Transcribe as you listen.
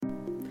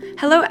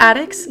Hello,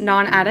 addicts,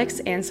 non-addicts,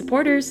 and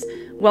supporters.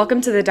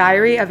 Welcome to the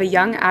Diary of a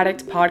Young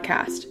Addict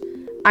podcast.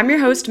 I'm your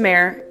host,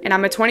 Mare, and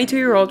I'm a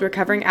 22-year-old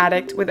recovering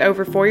addict with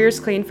over 4 years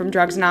clean from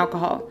drugs and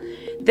alcohol.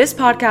 This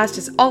podcast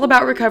is all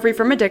about recovery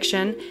from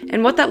addiction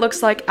and what that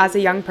looks like as a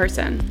young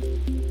person.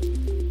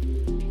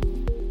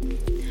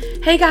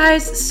 Hey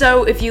guys,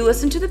 so if you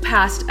listened to the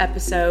past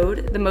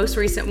episode, the most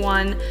recent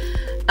one,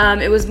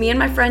 it was me and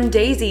my friend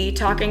Daisy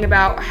talking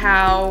about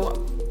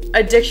how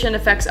addiction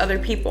affects other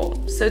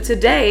people. So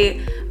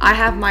today, I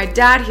have my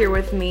dad here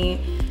with me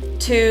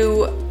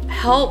to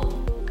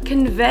help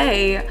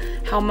convey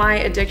how my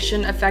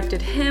addiction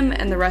affected him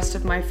and the rest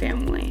of my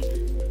family.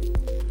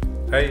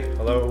 Hey,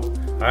 hello,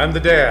 I'm the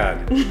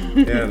dad.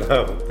 And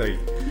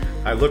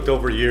I looked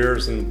over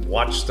years and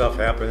watched stuff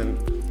happen,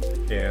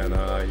 and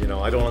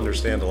I don't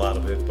understand a lot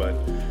of it, but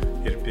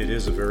it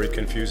is a very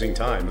confusing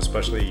time,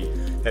 especially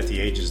at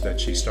the ages that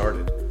she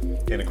started.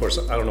 And of course,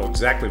 I don't know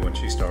exactly when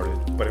she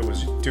started, but it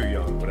was too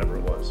young, whatever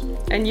it was.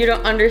 And you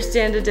don't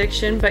understand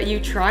addiction, but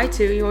you try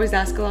to. You always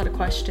ask a lot of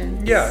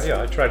questions.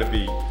 Yeah, I try to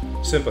be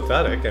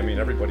sympathetic. I mean,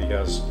 everybody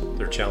has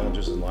their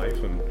challenges in life,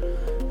 and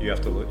you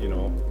have to,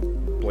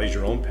 blaze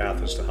your own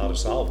path as to how to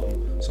solve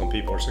them. Some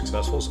people are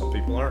successful, some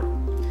people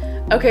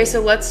aren't. Okay, so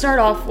let's start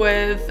off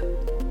with,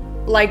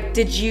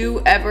 did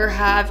you ever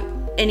have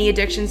any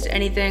addictions to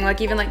anything?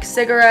 Even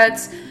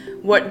cigarettes?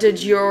 What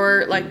did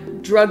your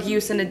drug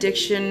use and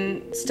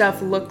addiction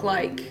stuff look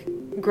like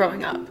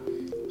growing up?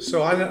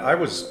 So I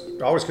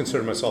always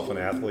considered myself an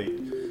athlete.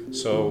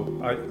 So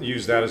I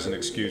used that as an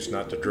excuse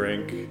not to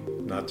drink,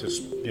 not to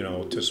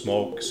to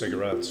smoke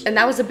cigarettes. And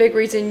that was a big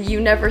reason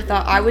you never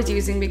thought I was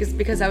using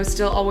because I was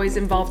still always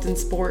involved in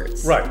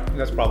sports. Right.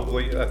 And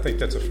I think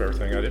that's a fair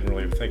thing. I didn't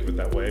really think of it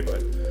that way,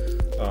 but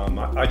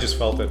I just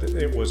felt that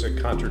it was a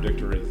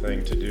contradictory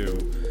thing to do,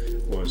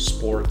 was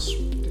sports,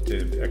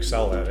 to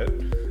excel at it,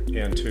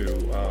 and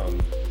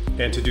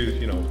to do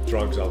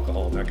drugs,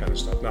 alcohol, and that kind of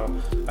stuff. Now,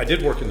 I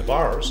did work in the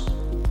bars,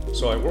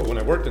 so when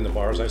I worked in the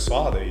bars, I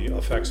saw the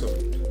effects of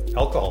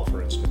alcohol,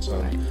 for instance,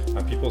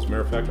 on people. As a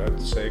matter of fact,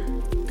 I'd say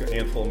a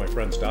handful of my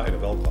friends died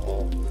of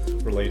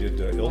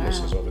alcohol-related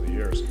illnesses over the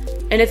years.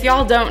 And if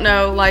y'all don't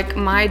know,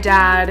 my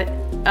dad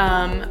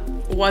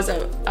was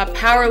a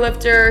power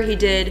lifter. He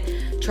did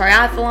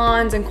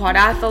triathlons and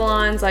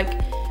quadathlons.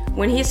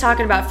 When he's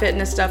talking about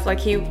fitness stuff,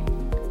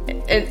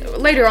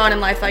 later on in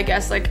life, I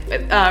guess,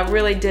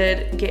 really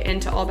did get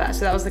into all that.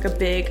 So that was a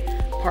big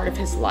part of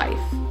his life.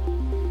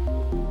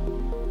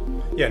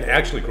 Yeah, and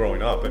actually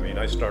growing up,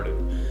 I started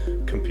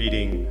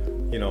competing,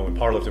 in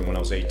powerlifting when I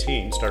was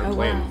 18, started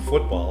playing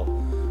football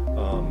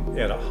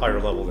at a higher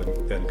level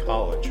than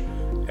college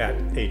at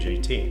age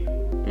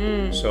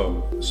 18.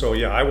 So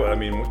yeah,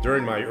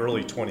 during my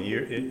early 20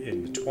 years,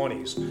 in the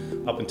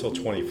 20s, up until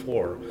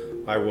 24,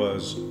 I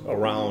was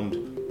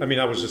around.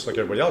 I was just like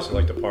everybody else. I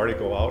like to party,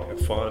 go out,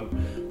 have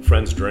fun,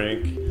 friends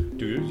drink,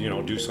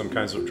 do some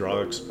kinds of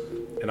drugs,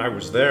 and I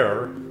was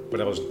there, but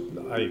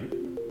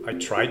I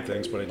tried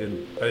things, but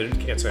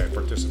can't say I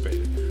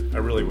participated. I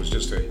really was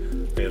just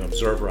an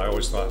observer. I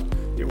always thought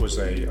it was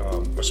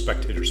a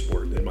spectator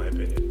sport, in my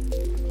opinion.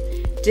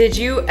 Did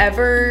you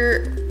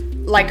ever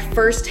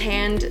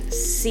firsthand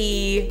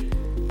see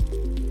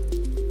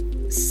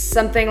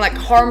something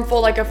harmful,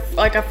 like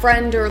a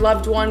friend or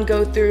loved one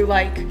go through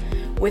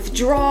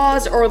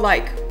withdrawals or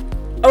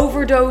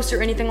overdose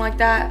or anything like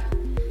that?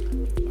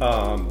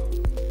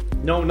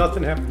 No,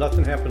 nothing happened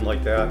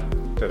like that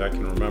I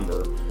can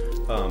remember.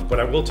 But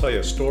I will tell you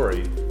a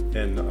story,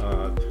 and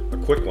a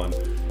quick one.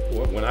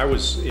 When I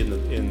was in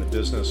the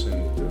business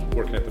and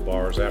working at the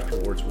bars,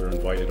 afterwards we were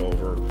invited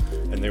over,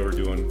 and they were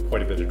doing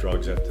quite a bit of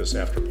drugs at this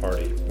after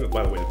party.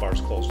 By the way, the bars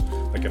closed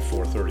at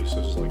 4:30, so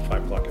it was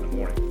 5 o'clock in the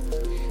morning.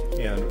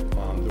 And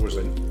there was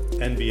an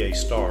NBA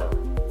star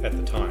at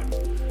the time,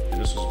 and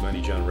this was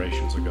many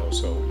generations ago,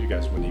 so you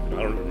guys wouldn't even,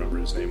 I don't remember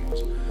his name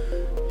was.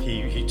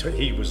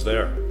 He was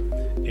there,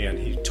 and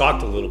he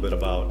talked a little bit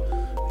about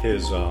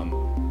his,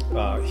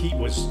 he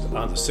was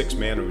on the sixth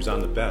man, or he was on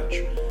the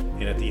bench,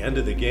 and at the end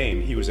of the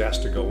game, he was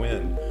asked to go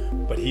in,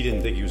 but he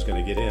didn't think he was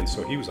going to get in,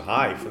 so he was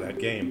high for that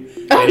game.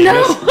 Oh, and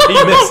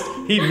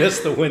no! He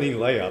missed the winning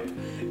layup.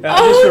 And I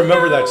just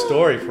remember that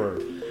story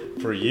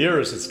for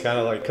years. It's kind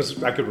of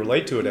because I could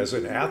relate to it as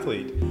an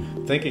athlete,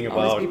 thinking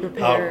about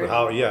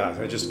how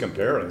I just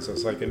compare it. So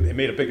it's it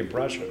made a big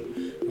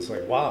impression. It's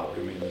wow.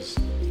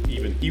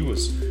 Even he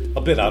was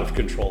a bit out of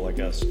control, I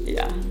guess.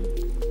 Yeah.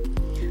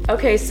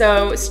 Okay,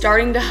 so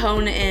starting to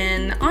hone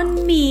in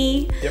on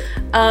me. Yep.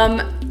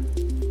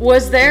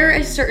 Was there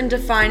a certain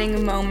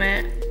defining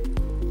moment,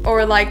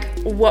 or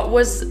what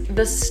was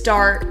the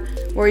start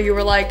where you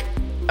were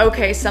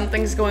okay,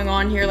 something's going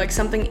on here,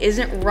 something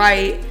isn't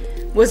right?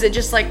 Was it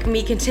just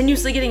me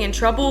continuously getting in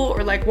trouble,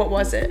 or what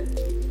was it?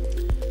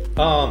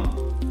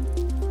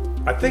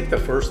 I think the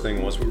first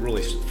thing was we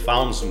really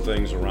found some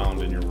things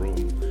around in your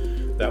room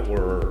that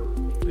were,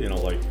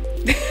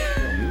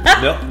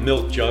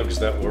 milk jugs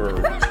that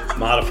were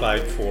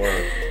modified for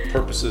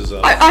purposes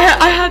of. I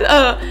had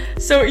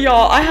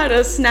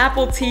a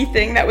Snapple tea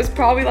thing that was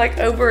probably like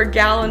over a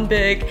gallon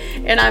big,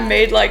 and I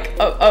made like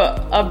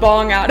a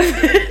bong out of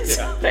it.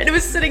 Yeah. And it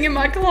was sitting in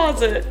my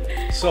closet.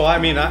 So I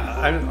mean,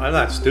 I'm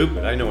not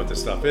stupid. I know what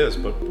this stuff is,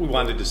 but we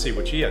wanted to see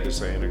what she had to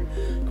say, and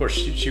of course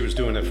she was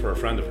doing it for a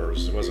friend of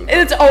hers. It wasn't. It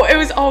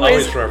was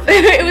always for a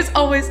friend. It was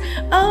always,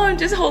 oh, I'm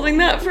just holding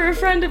that for a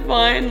friend of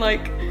mine,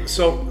 like.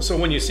 So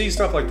when you see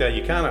stuff like that,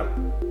 you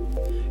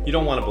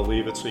don't want to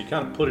believe it, so you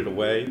kind of put it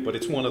away. But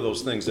it's one of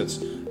those things that's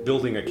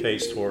building a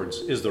case towards,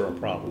 is there a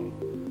problem?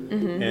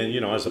 Mm-hmm.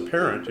 And as a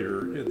parent,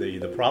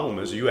 the problem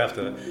is you have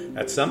to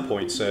at some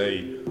point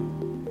say,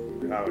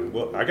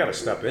 well, I got to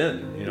step in,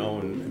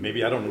 and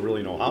maybe I don't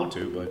really know how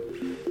to,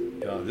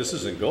 but this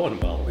isn't going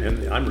well,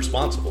 and I'm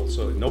responsible.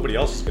 So nobody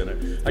else is gonna.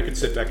 I could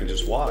sit back and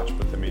just watch,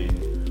 but I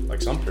mean,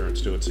 like some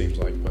parents do, it seems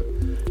like. But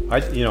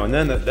and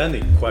then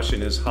the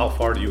question is, how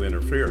far do you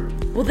interfere?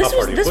 Well, this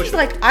was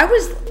like I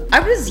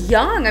was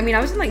young. I mean, I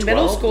was in like 12?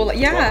 middle school. Like,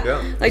 yeah. 12,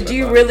 yeah. Like, do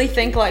you really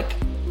think like,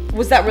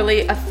 was that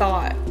really a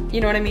thought?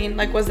 You know what I mean?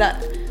 Like, was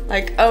that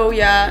like, oh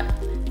yeah,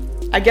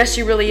 I guess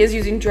she really is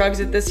using drugs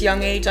at this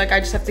young age. Like, I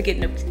just have to get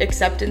an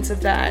acceptance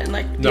of that and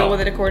like deal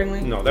with it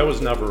accordingly. No, that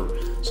was never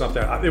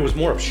something. It was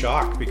more of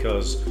shock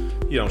because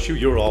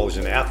you were always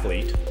an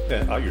athlete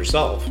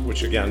yourself,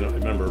 which again, I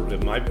remember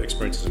my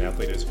experience as an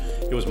athlete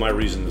it was my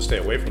reason to stay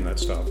away from that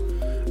stuff.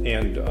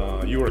 And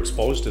you were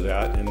exposed to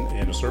that,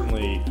 and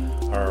certainly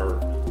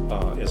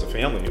as a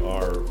family,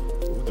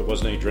 there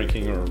wasn't any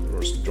drinking or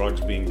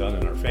drugs being done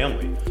in our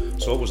family.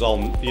 So it was all,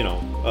 you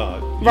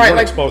weren't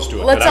exposed to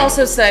it. Let's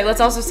also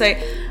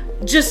say,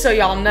 just so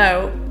y'all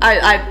know,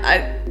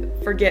 I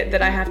forget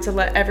that I have to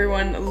let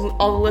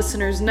all the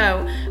listeners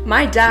know,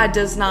 my dad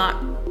does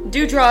not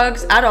do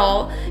drugs at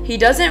all. He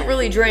doesn't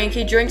really drink.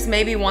 He drinks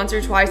maybe once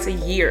or twice a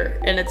year,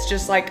 and it's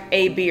just like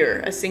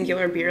a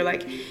singular beer.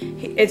 Like,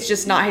 it's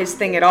just not his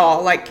thing at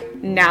all, like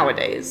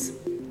nowadays.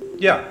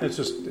 Yeah,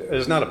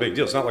 it's not a big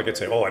deal. It's not like I'd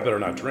say, oh, I better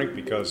not drink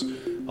because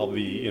I'll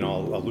be,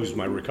 I'll lose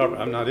my recovery.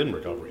 I'm not in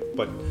recovery.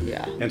 But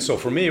yeah. And so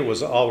for me, it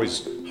was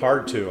always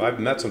hard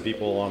I've met some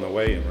people along the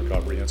way in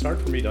recovery, and it's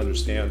hard for me to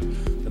understand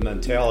the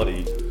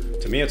mentality.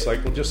 To me, it's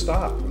like, well, just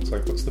stop. It's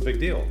like, what's the big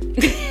deal?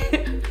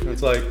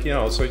 It's like,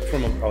 so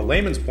from a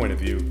layman's point of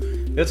view,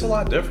 it's a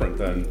lot different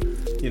than,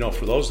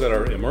 for those that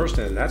are immersed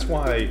in it. And that's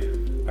why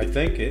I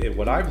think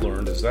what I've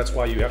learned is that's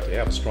why you have to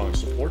have a strong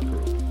support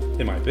group,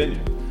 in my opinion.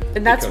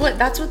 And that's what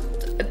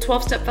a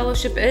 12-step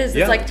fellowship is.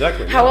 Yeah, it's like,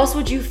 exactly. How else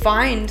would you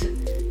find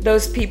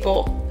those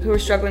people who are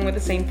struggling with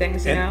the same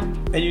things, you know?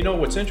 And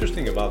what's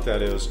interesting about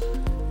that is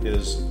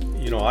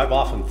I've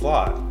often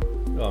thought,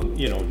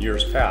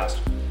 years past,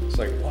 it's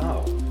like,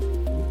 wow,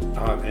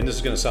 and this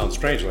is going to sound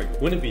strange,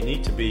 like, wouldn't it be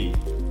neat to be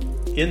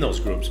in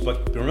those groups?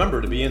 But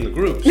remember, to be in the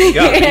groups, you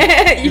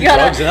gotta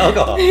drugs and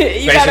alcohol.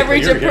 You gotta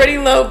reach a pretty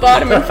low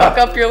bottom and fuck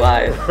up your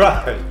life.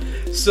 Right.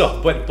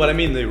 So, but I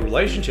mean, the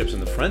relationships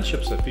and the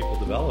friendships that people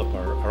develop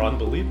are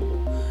unbelievable.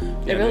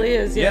 It really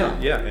is, yeah.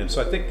 Yeah. And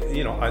so I think,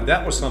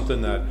 that was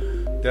something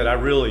that I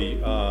really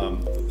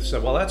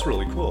said, well, that's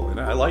really cool. And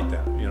I like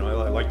that.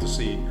 I like to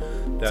see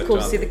that. It's cool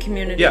to see the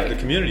community. Yeah, the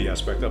community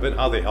aspect of it,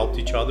 how they helped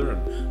each other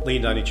and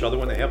leaned on each other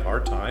when they have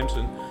hard times.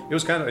 And it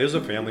was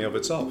a family of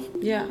itself.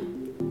 Yeah.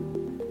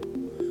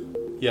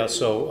 Yeah,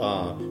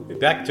 so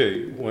back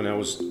to when I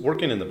was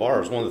working in the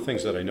bars, one of the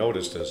things that I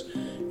noticed is,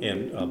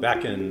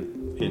 back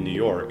in New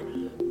York,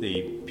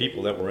 the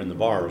people that were in the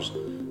bars,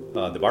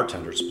 the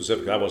bartenders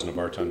specifically, I wasn't a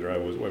bartender, I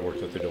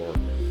worked at the door,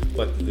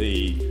 but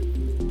the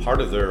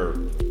part of their,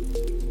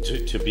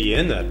 to be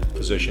in that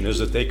position is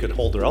that they could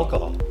hold their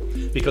alcohol,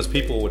 because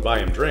people would buy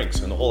them drinks,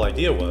 and the whole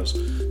idea was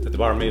that the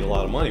bar made a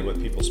lot of money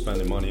with people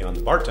spending money on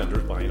the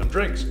bartenders buying them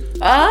drinks.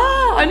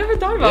 Oh, I never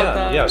thought about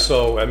that. Yeah,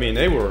 so I mean,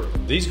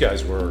 these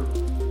guys were,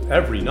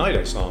 every night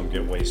I saw them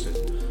get wasted.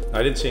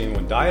 I didn't see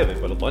anyone die of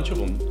it, but a bunch of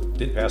them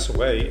did pass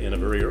away in a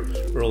very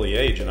early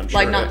age, and I'm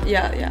sure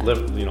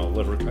liver,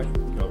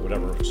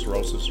 whatever,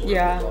 cirrhosis. Or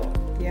Yeah.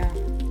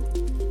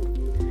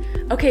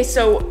 Okay,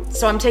 so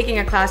I'm taking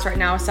a class right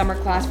now, a summer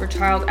class for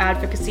child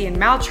advocacy and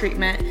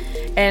maltreatment,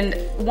 and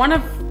one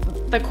of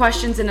the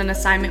questions in an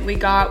assignment we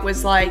got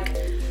was like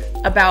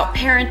about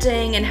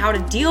parenting and how to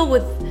deal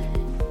with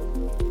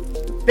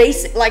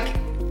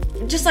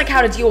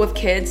how to deal with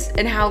kids,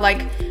 and how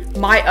like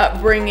my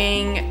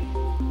upbringing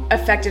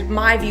affected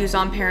my views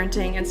on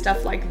parenting and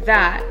stuff like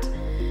that.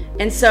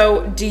 And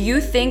so, do you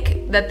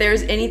think that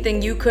there's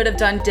anything you could have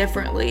done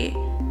differently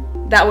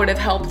that would have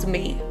helped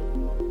me?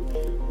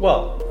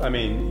 Well, I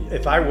mean,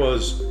 if I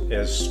was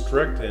as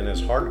strict and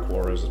as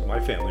hardcore as my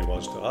family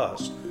was to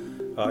us,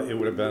 it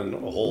would have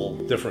been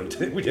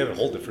we'd have a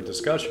whole different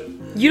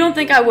discussion. You don't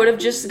think I would have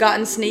just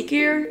gotten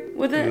sneakier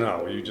with it?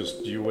 No,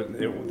 you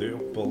wouldn't. It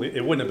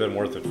wouldn't have been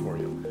worth it for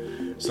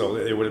you. So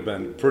it would have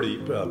been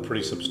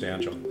pretty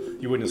substantial.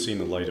 You wouldn't have seen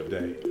the light of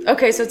day.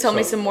 Okay, so tell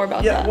me some more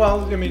about that. Yeah,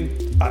 well, I mean,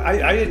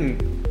 I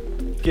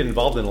didn't get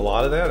involved in a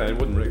lot of that. I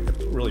wasn't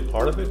really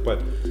part of it,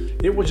 but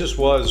it was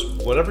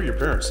whatever your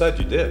parents said,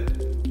 you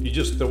did.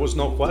 There was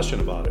no question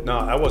about it. Now,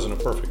 I wasn't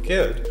a perfect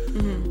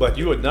kid, but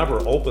you would never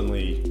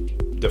openly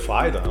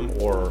defy them,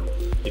 or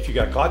if you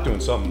got caught doing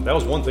something, that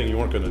was one thing you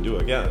weren't going to do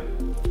again.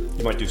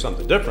 You might do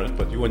something different,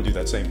 but you wouldn't do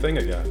that same thing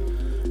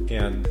again.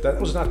 And that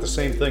was not the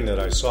same thing that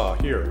I saw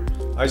here.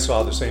 I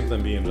saw the same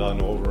thing being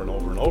done over and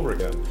over and over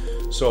again.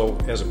 So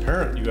as a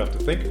parent, you have to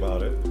think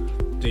about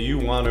it. Do you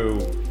want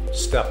to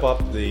step up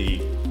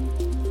the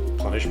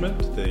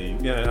punishment?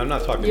 I'm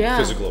not talking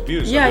physical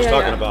abuse. I'm just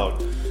talking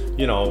about,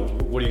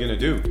 what are you going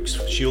to do?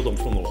 Shield them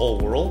from the whole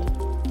world?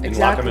 And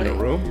lock them in a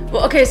room?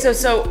 Well, okay,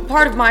 so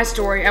part of my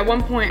story, at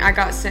one point I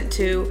got sent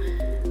to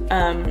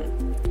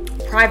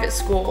private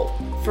school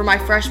for my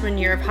freshman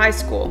year of high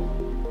school.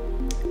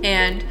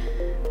 And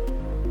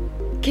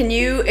can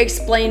you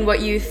explain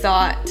what you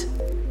thought?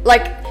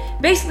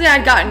 Basically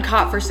I'd gotten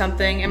caught for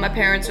something, and my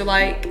parents were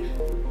like,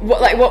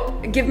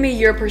 what? Give me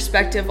your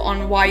perspective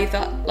on why you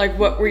thought,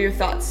 what were your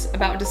thoughts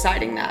about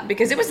deciding that?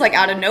 Because it was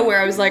out of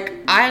nowhere. I was like,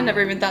 I had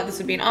never even thought this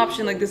would be an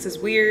option. This is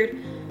weird.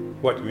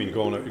 What, you mean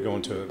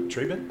going to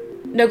treatment?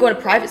 No, going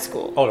to private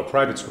school. Oh, to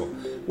private school.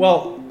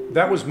 Well,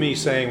 that was me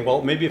saying,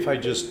 well, maybe if I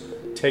just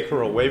take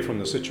her away from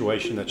the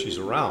situation that she's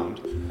around,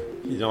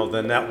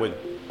 then that would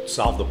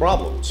solve the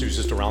problem. She was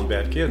just around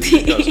bad kids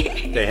because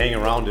they hang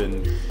around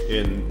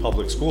in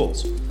public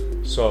schools.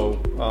 So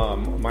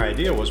my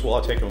idea was, well,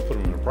 I'll take them and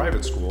put them in a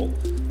private school.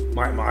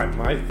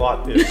 My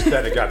thought is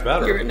that it got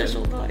better. Your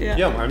initial thought, yeah.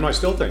 Yeah, I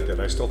still think that.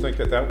 I still think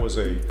that was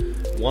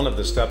one of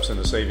the steps in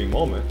a saving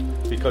moment,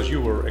 because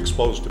you were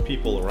exposed to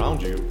people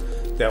around you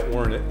that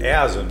weren't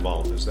as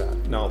involved as that.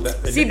 Now, the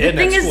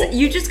thing is,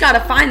 you just got to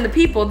find the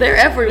people. They're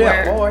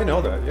everywhere. Yeah, I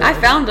know that. Yeah, I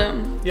found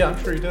them. Yeah,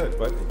 I'm sure you did.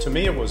 But to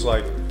me, it was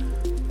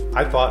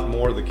I thought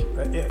more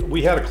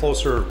we had a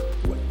closer.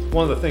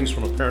 One of the things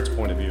from a parent's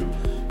point of view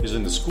is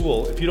in the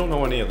school, if you don't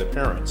know any of the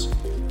parents,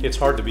 it's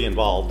hard to be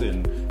involved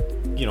in,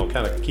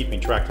 kind of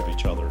keeping track of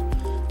each other.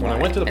 When I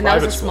went to the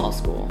private school, small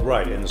school.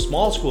 Right, in the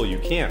small school you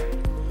can't.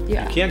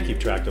 Yeah. You can keep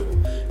track of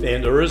them.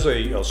 And there is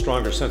a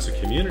stronger sense of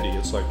community.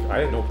 It's I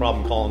had no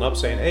problem calling up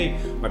saying, hey,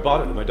 my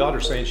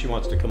daughter's saying she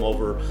wants to come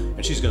over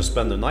and she's going to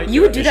spend the night.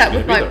 You would do that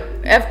with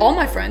all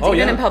my friends,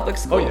 even in public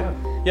school.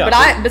 Oh, yeah.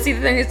 But see,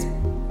 the thing is,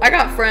 I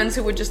got friends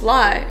who would just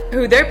lie,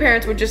 who their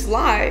parents would just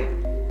lie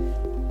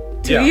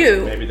to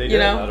you. Maybe they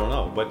did. I don't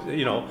know. But,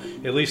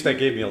 at least that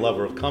gave me a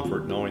level of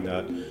comfort knowing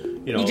that,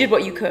 you did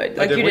what you could.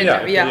 You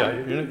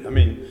didn't. I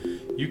mean,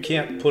 you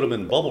can't put them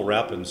in bubble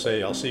wrap and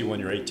say, I'll see you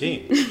when you're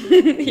 18.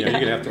 You're going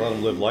to have to let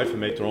them live life and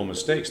make their own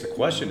mistakes. The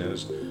question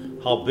is,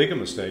 how big of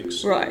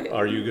mistakes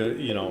are you going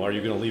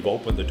to leave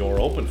the door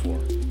open for?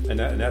 And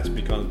that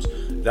becomes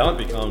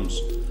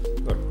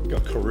a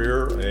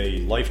career, a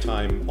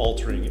lifetime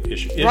altering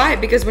issue. Right,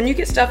 because when you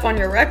get stuff on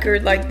your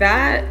record like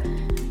that,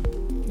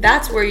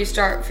 that's where you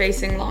start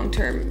facing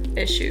long-term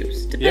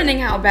issues, depending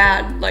how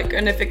bad,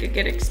 and if it could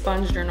get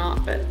expunged or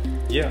not. But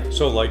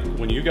so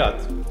when you got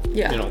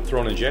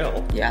thrown in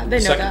jail. Yeah, they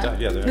know that.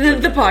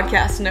 Time, the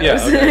podcast knows.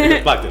 Yeah, okay,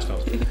 the podcast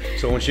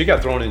knows. So when she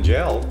got thrown in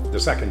jail the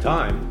second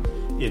time,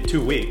 in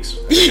 2 weeks,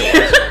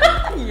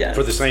 yes.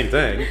 for the same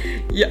thing.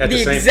 Yeah,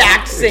 the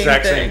exact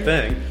same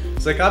thing.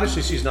 It's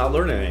obviously she's not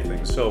learning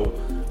anything. So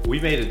we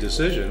made a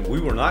decision.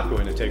 We were not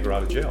going to take her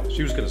out of jail.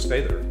 She was going to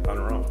stay there on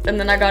her own. And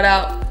then I got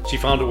out. She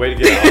found a way to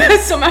get out.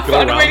 Somehow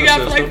found a way to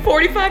get out for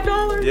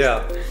 $45.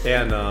 Yeah,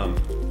 and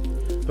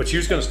but she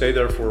was going to stay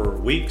there for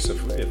weeks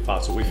if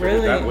possible. We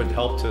figured that would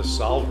help to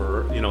solve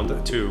her,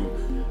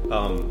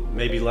 to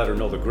maybe let her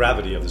know the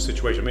gravity of the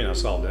situation. It may not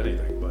solve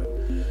anything,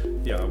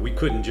 but we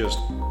couldn't just,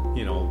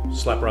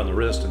 slap her on the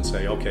wrist and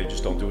say, okay,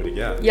 just don't do it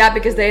again. Yeah,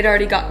 because they had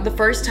already got, the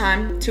first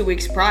time, 2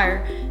 weeks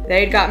prior, they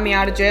had gotten me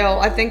out of jail.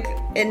 I think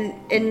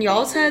in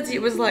y'all's heads,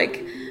 it was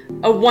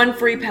a one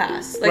free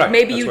pass.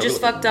 Maybe you just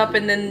fucked up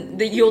and then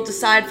you'll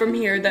decide from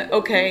here that,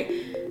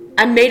 okay,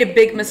 I made a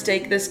big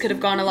mistake. This could have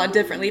gone a lot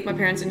differently if my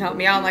parents didn't help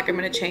me out. I'm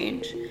going to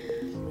change.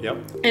 Yep.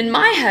 In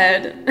my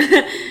head,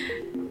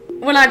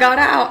 when I got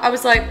out, I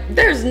was like,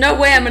 there's no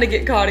way I'm going to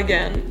get caught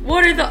again.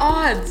 What are the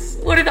odds?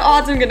 What are the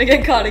odds I'm going to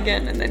get caught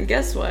again? And then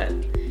guess what?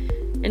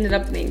 Ended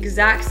up in the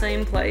exact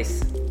same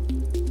place.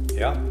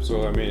 Yeah.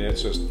 So, I mean,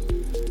 it's just,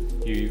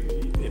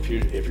 if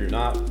you're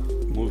not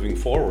moving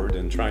forward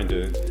and trying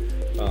to,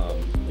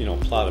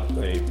 plot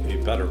a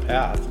better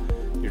path,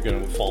 you're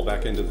going to fall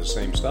back into the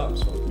same stuff.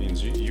 So it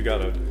means you got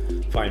to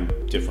find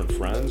different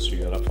friends.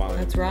 You got to find.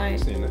 That's right.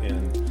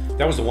 And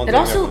that was the one thing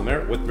also,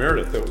 with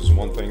Meredith. That was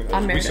one thing.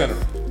 I'm Meredith. Sent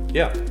her.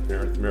 Yeah,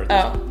 Meredith.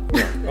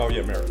 Oh.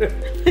 Yeah, Meredith.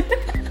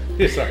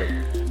 Sorry.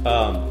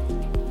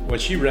 When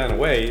she ran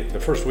away, the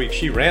first week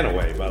she ran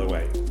away. By the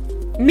way.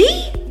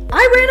 Me?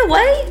 I ran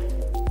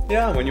away?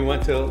 Yeah, when you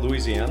went to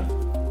Louisiana.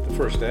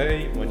 First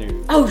day when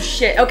you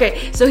shit.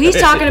 Okay, so he's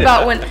talking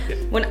about when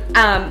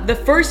the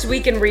first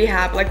week in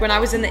rehab, when I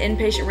was in the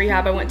inpatient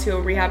rehab. I went to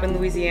a rehab in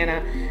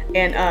Louisiana,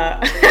 and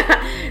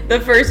the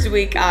first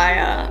week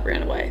I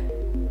ran away.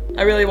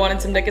 I really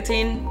wanted some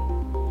nicotine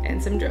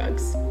and some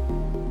drugs,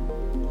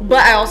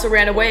 but I also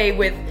ran away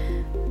with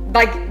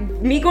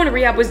me going to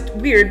rehab was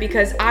weird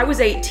because I was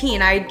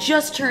 18. I had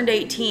just turned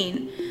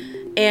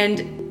 18,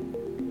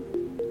 and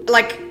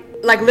like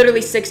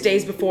literally 6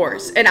 days before,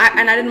 and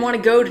I didn't want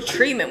to go to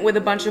treatment with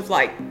a bunch of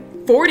like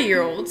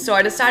 40-year-olds, so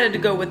I decided to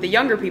go with the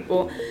younger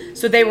people.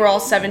 So they were all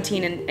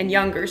 17 and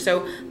younger.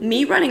 So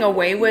me running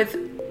away with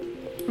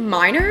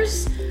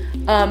minors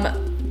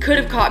could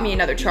have caught me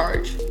another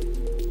charge.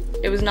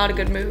 It was not a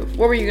good move.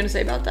 What were you going to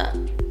say about that?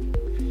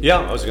 Yeah,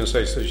 I was going to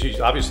say, so she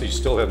obviously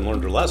still hadn't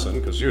learned her lesson,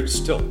 because you're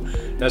still,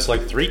 that's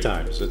like 3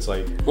 times. It's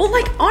like... Well,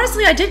 like,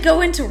 honestly, I did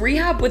go into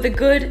rehab with a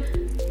good...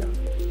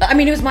 I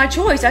mean, it was my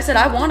choice. I said,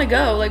 I want to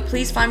go. Like,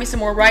 please find me some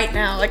more right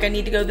now. Like, I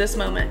need to go this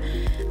moment.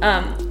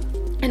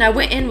 And I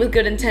went in with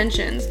good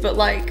intentions, but,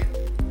 like,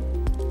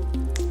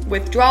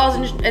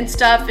 withdrawals and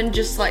stuff, and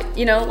just, like,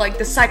 you know, like,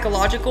 the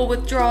psychological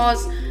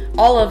withdrawals,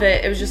 all of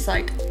it, it was just,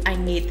 like, I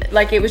need that.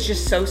 Like, it was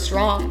just so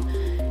strong.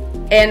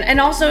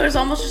 And also, it was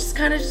almost just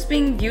kind of just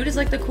being viewed as,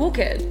 like, the cool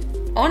kid.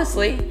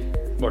 Honestly.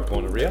 What,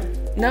 going to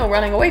rehab? No,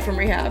 running away from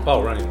rehab.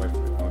 Oh, running away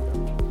from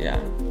rehab. Okay. Yeah.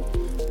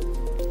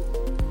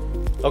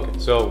 Okay,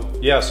 so,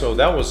 yeah, so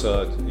that was,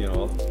 you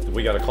know,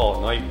 we got a call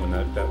at night when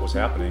that was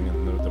happening,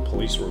 and the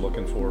police were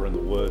looking for her in the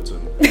woods,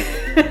 and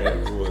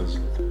it was...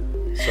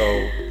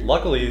 So,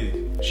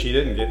 luckily, she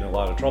didn't get in a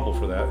lot of trouble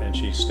for that, and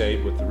she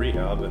stayed with the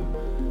rehab, and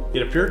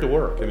it appeared to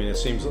work. I mean, it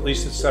seems, at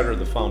least it set her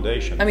the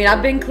foundation. I mean,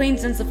 I've been clean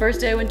since the first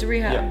day I went to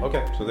rehab. Yeah,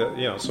 okay. So that,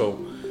 you know, so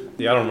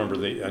yeah, I don't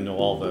remember I know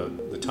all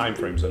the time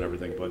frames and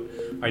everything, but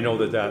I know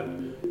that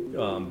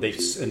they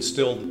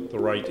instilled the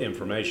right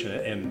information,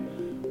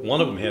 and one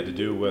of them had to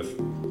do with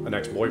an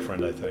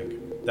ex-boyfriend, I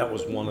think. That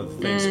was one of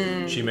the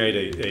things. She made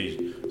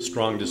a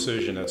strong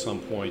decision at some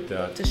point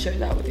that... To share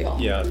that with y'all.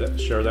 Yeah,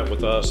 share that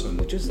with us. And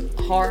which was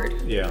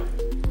hard. Yeah.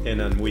 And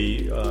then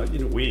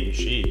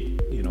she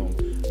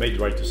made the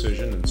right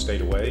decision and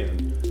stayed away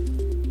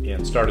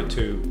and started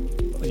to,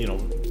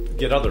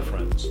 get other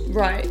friends.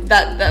 Right.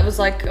 That was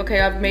like, okay,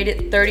 I've made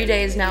it 30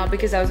 days now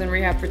because I was in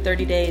rehab for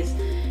 30 days.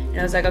 And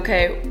I was like,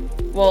 okay,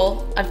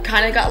 well, I've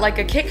kind of got like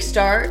a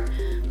kickstart.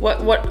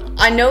 What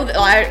I know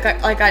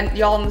that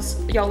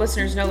y'all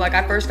listeners know, like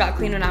I first got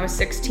clean when I was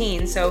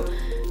 16. So,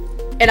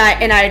 and I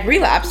had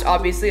relapsed,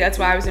 obviously. That's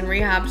why I was in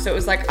rehab. So it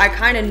was like, I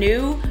kind of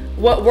knew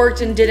what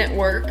worked and didn't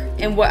work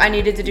and what I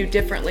needed to do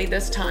differently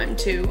this time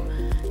to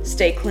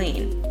stay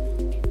clean.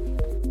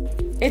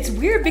 It's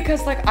weird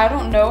because like I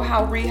don't know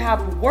how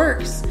rehab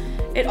works.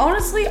 It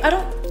honestly,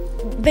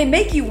 they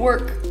make you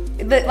work,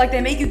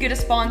 they make you get a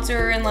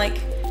sponsor and like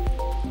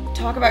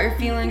talk about your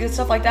feelings and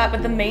stuff like that,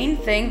 but the main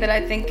thing that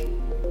I think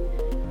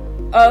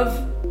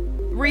of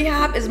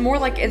rehab is more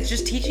like it's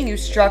just teaching you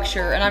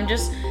structure, and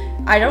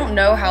I don't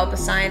know how the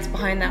science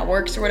behind that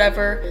works or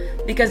whatever,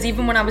 because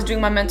even when I was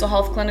doing my mental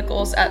health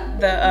clinicals at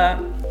the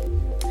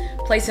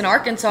place in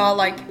Arkansas,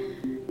 like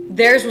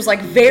theirs was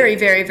like very,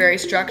 very, very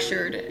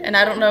structured, and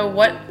I don't know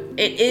what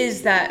it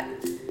is that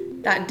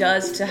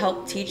does to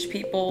help teach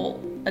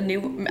people a new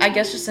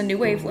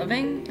way of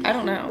living. I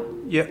don't know.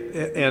 Yeah,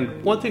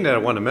 and one thing that I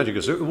want to mention,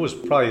 because it was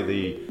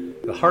probably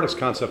the hardest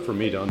concept for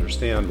me to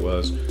understand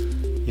was,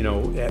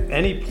 at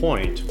any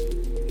point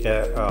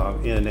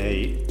in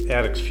a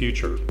addict's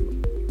future,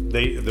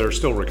 they're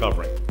still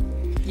recovering.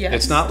 Yes,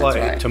 it's not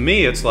like, right. To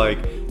me, it's like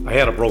I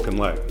had a broken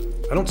leg.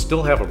 I don't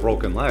still have a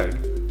broken leg.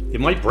 It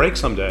might break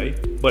someday,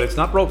 but it's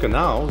not broken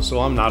now, so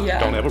don't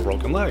have a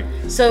broken leg.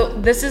 So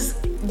this is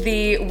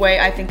the way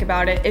I think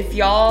about it. If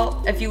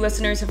you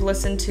listeners have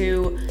listened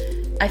to,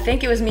 I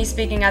think it was me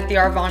speaking at the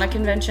Arvana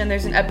convention,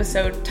 there's an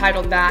episode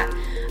titled that.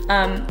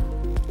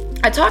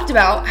 I talked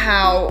about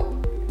how,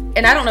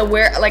 and I don't know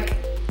where, like,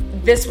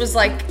 this was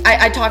like,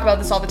 I talk about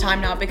this all the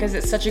time now because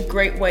it's such a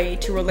great way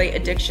to relate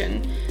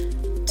addiction,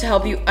 to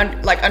help you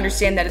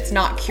understand that it's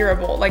not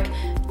curable. Like,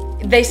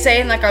 they say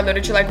in like our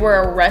literature, like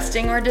we're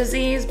arresting our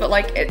disease, but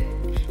like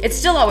it's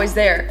still always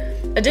there.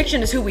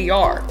 Addiction is who we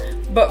are.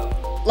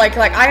 But like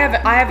I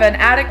have an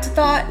addict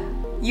thought,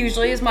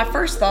 usually is my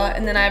first thought,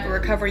 and then I have a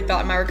recovery thought.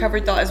 And my recovery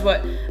thought is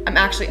what I'm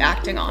actually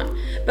acting on.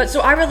 But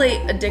so I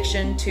relate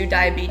addiction to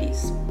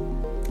diabetes.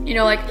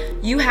 Like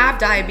you have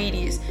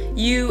diabetes,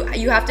 you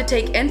have to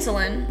take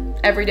insulin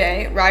every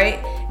day, right?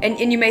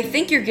 And you may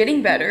think you're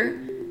getting better.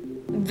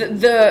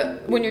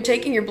 When you're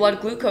taking your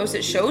blood glucose,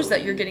 it shows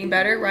that you're getting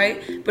better,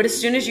 right? But as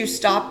soon as you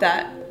stop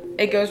that,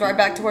 it goes right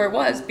back to where it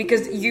was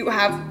because you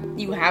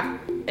have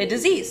a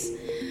disease.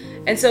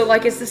 And so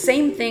like it's the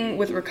same thing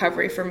with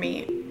recovery for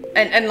me.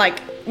 And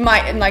like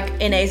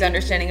NA's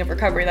understanding of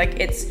recovery, like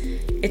it's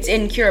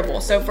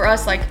incurable. So for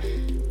us, like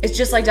it's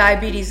just like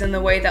diabetes in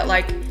the way that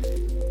like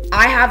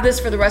I have this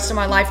for the rest of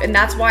my life, and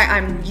that's why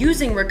I'm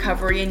using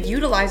recovery and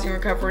utilizing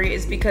recovery,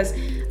 is because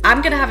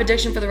I'm gonna have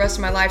addiction for the rest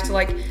of my life. So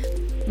like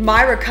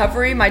my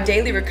recovery, my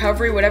daily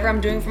recovery, whatever I'm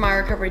doing for my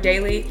recovery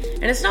daily,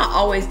 and it's not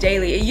always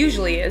daily, it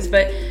usually is,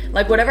 but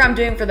like whatever I'm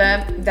doing for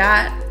them,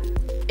 that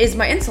is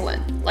my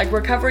insulin. Like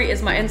recovery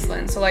is my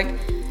insulin. So like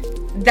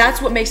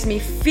that's what makes me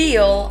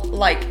feel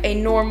like a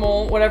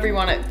normal, whatever you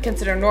want to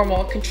consider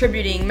normal,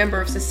 contributing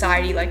member of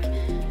society. Like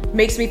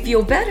makes me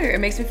feel better.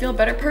 It makes me feel a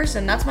better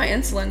person. That's my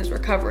insulin, is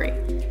recovery.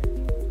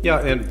 Yeah,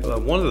 and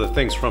one of the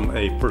things from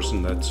a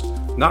person that's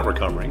not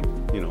recovering,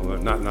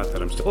 not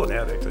that I'm still an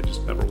addict. I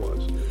just never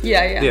was.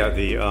 Yeah.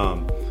 Yeah.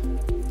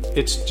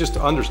 It's just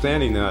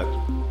understanding that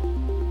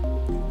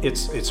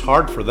it's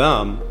hard for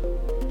them,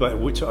 but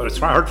it's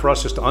hard for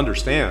us just to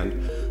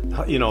understand,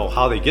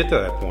 how they get to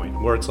that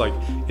point where it's like,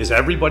 is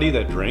everybody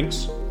that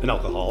drinks an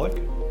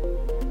alcoholic?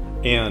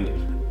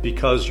 And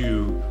because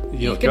you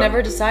can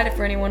never decide it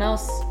for anyone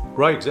else.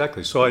 Right,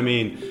 exactly. So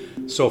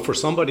so for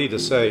somebody to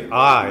say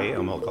I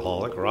am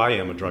alcoholic or I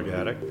am a drug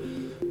addict,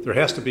 there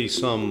has to be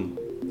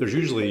there's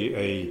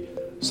usually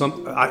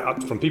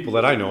from people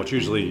that I know, it's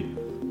usually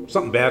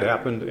something bad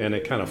happened and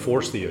it kind of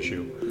forced the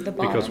issue. The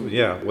bond. Because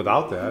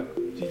without that,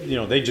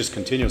 they just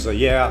continue to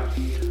say,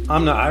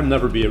 I'll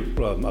never be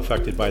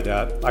affected by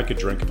that. I could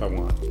drink if I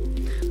want.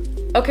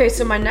 Okay,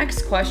 so my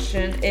next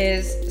question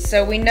is,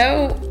 so we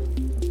know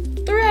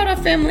throughout our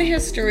family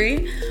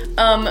history,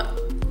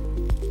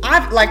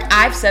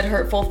 I've said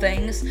hurtful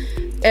things.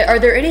 Are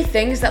there any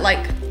things that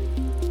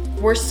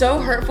were so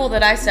hurtful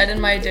that I said in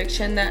my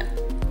addiction that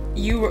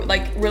you were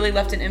really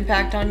left an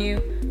impact on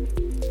you?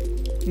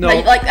 No.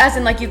 As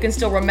in you can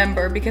still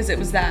remember because it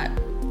was that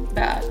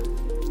bad.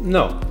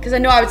 No. Because I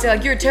know I would say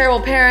you're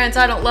terrible parents,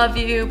 I don't love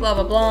you, blah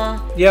blah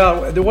blah.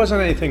 Yeah, there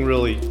wasn't anything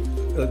really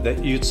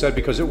that you'd said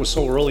because it was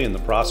so early in the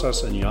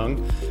process and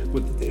young.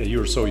 You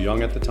were so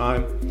young at the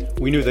time.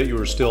 We knew that you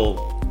were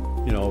still,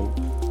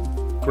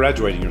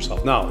 graduating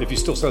yourself. Now, if you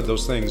still said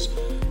those things,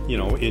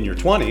 in your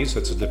 20s,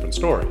 it's a different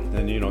story.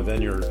 Then you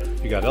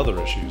got other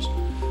issues.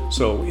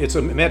 So it's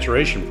a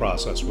maturation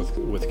process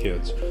with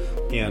kids,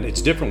 and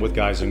it's different with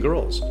guys and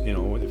girls.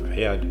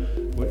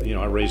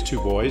 I raised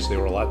two boys. They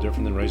were a lot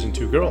different than raising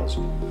two girls.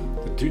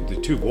 The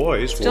two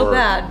boys still were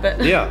bad, but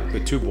the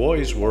two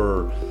boys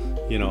were,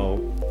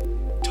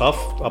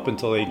 tough up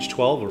until age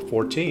 12 or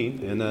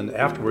 14, and then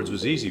afterwards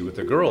was easy. With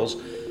the girls,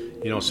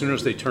 as soon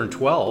as they turned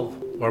 12.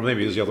 Or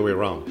maybe it was the other way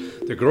around.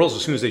 The girls,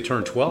 as soon as they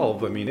turn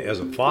 12, as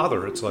a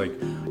father, it's like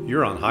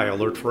you're on high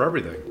alert for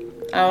everything.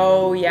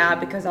 Oh, yeah,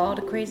 because all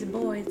the crazy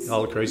boys.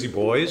 All the crazy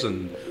boys,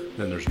 and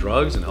then there's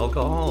drugs and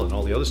alcohol and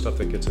all the other stuff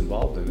that gets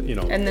involved in it,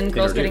 And then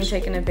girls getting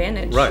taken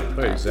advantage. Right,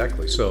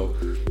 exactly. So,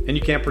 and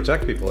you can't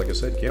protect people, like I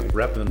said. You can't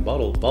wrap them in a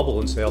bubble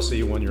and say, I'll see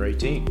you when you're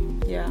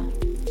 18. Yeah.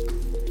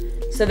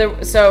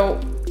 So,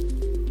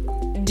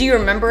 do you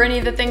remember any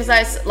of the things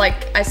I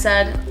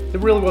said? There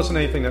really wasn't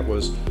anything that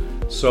was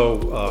so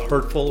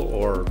hurtful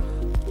or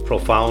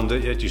profound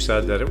that you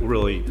said that it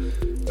really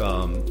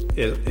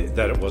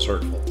that it was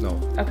hurtful. No.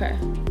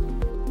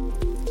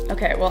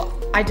 Okay, well,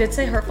 I did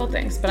say hurtful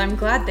things, but I'm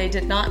glad they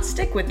did not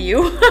stick with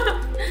you.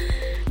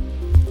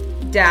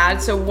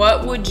 Dad, so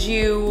what would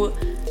you,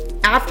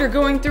 after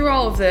going through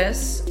all of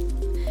this,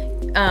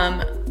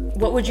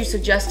 what would you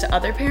suggest to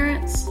other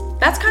parents?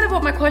 That's kind of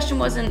what my question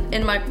was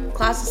in my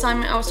class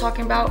assignment I was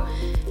talking about.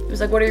 It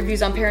was what are your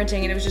views on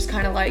parenting? And it was just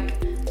kind of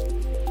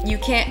you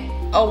can't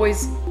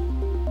always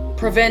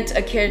prevent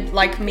a kid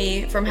like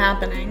me from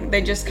happening. And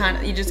there's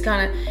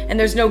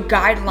no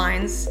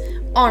guidelines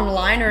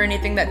online or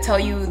anything that tell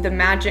you the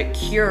magic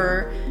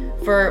cure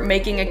for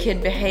making a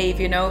kid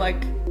behave, you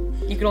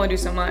can only do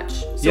so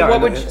much. So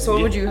what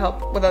would you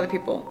help with other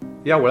people?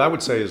 Yeah, what I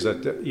would say is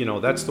that,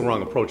 that's the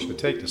wrong approach to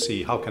take to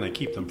see how can I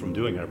keep them from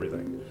doing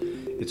everything.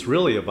 It's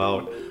really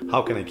about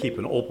how can I keep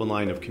an open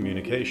line of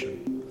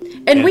communication.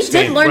 And we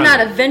did learn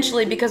that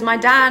eventually because my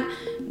dad,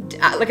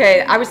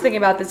 okay, I was thinking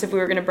about this if we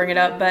were going to bring it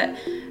up, but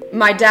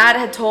my dad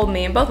had told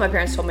me, and both my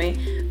parents told me,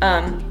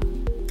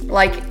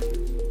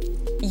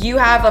 you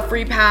have a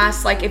free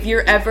pass, if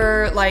you're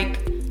ever,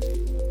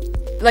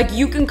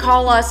 you can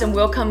call us and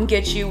we'll come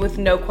get you with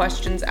no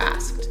questions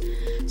asked.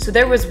 So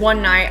there was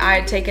one night I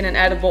had taken an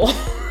edible.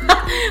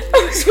 I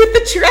was with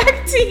the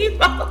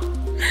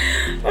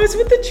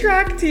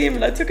track team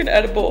and I took an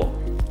edible.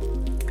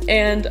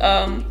 And,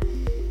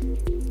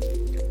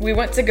 we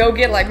went to go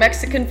get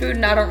Mexican food,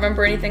 and I don't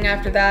remember anything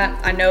after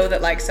that. I know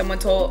that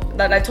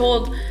I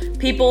told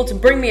people to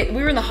bring me.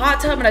 We were in the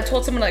hot tub, and I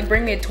told someone to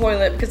bring me a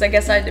toilet because I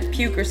guess I had to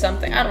puke or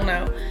something. I don't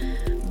know,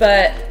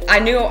 but I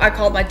knew I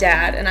called my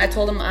dad, and I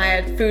told him I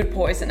had food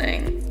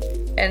poisoning,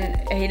 and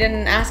he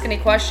didn't ask any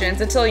questions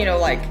until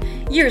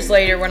years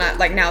later when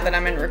now that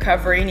I'm in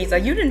recovery, and he's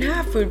you didn't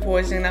have food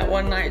poisoning that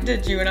one night,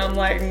 did you? And I'm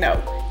no.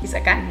 He's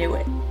I knew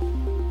it.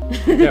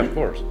 Yeah, of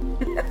course.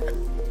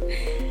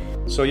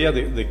 So yeah,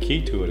 the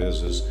key to it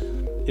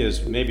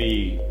is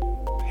maybe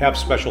have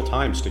special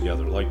times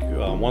together.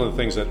 One of the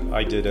things that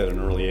I did at an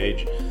early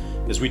age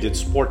is we did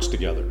sports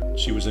together.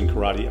 She was in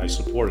karate. I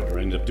supported her.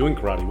 I ended up doing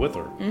karate with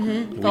her.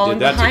 Mm-hmm. We Falling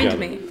did that behind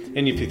together. Me.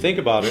 And if you think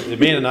about it, it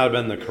may not have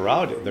been the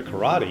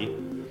karate.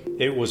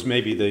 It was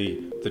maybe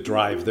the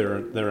drive there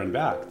and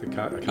back, the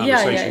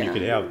conversation you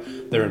could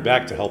have there and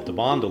back to help to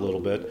bond a little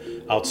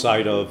bit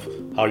outside of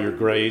how your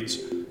grades,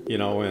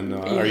 and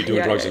are you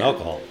doing drugs and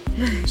alcohol?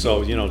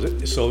 So,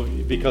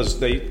 because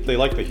they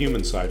like the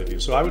human side of you.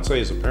 So I would say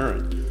as a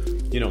parent,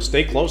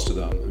 stay close to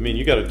them.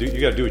 You got to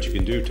do what you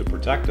can do to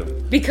protect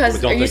them.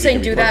 Because are you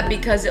saying do that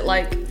because it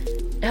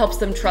helps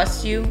them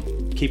trust you?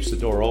 Keeps the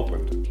door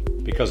open.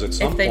 Because at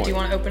some point, if they do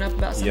want to open up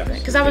about something. Yes,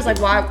 because I was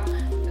why?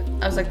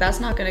 I was like, that's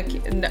not gonna.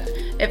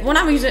 When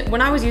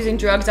I was using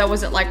drugs, I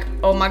wasn't like,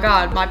 oh my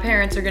god, my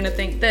parents are gonna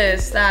think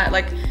this, that.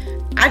 Like,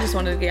 I just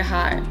wanted to get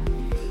high.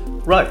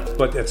 Right,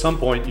 but at some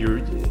point,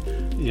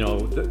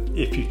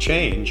 if you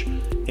change,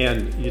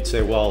 and you'd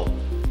say, well,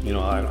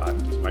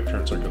 my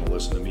parents aren't going to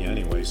listen to me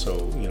anyway, so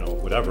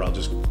whatever, I'll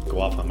just go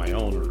off on my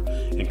own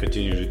and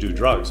continue to do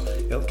drugs.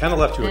 It kind of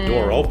left you a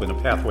door open,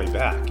 a pathway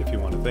back, if you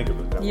want to think of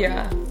it that way.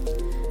 Yeah,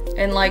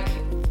 and like,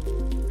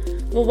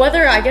 well,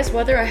 whether I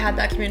had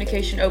that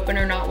communication open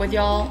or not with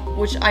y'all,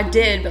 which I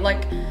did, but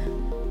like,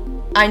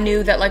 I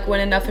knew that like when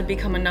enough had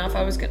become enough,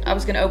 I was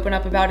gonna open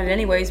up about it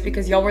anyways,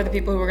 because y'all were the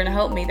people who were gonna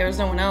help me. There was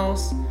no one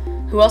else.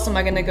 Who else am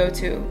I gonna go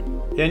to?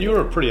 Yeah, and you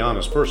were a pretty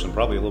honest person,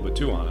 probably a little bit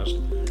too honest.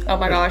 Oh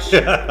my gosh,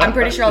 I'm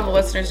pretty sure all the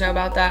listeners know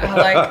about that. How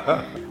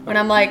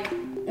like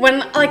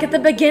when at the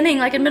beginning,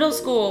 like in middle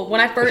school, when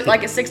I first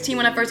at 16,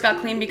 when I first got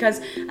clean, because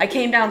I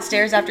came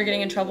downstairs after getting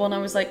in trouble and I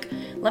was like,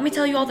 let me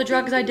tell you all the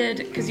drugs I did,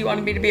 because you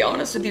wanted me to be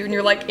honest with you, and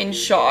you're like in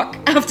shock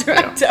after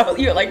I tell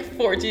you at like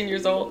 14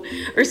 years old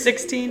or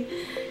 16.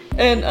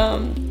 And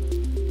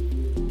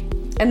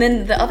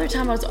then the other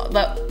time I was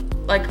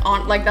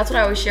that's what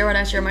I always share when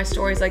I share my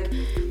stories, like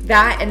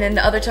that. And then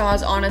the other time I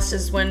was honest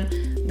is when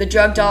the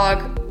drug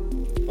dog,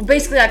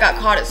 basically I got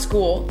caught at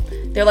school.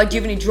 They're like, do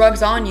you have any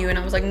drugs on you? And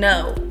I was like,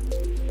 no,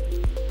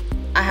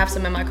 I have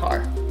some in my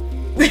car.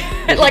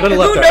 Like, who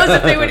knows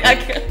if they would.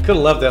 Could have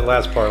left that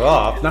last part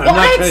off. Well,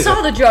 I had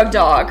saw the drug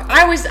dog.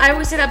 I always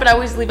say that, but I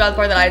always leave out the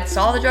part that I had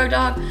saw the drug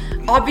dog.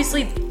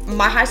 Obviously,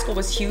 my high school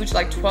was huge,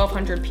 like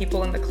 1,200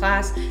 people in the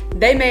class.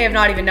 They may have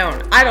not even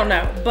known. I don't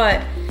know.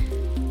 But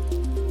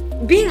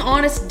being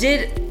honest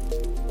did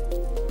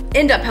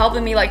end up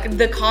helping me. Like,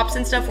 the cops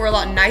and stuff were a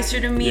lot nicer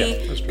to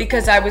me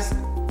because I was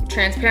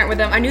transparent with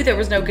them. I knew there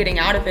was no getting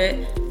out of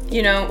it.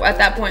 At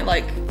that point,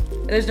 like,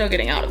 there's no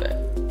getting out of it.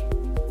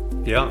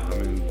 Yeah, I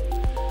mean,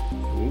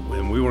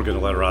 and we weren't going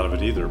to let her out of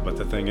it either. But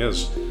the thing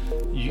is,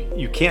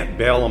 you can't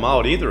bail them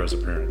out either as a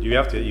parent. You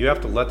have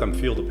to let them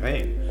feel the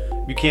pain.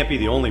 You can't be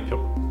the only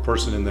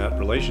person in that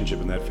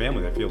relationship, in that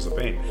family, that feels the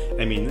pain.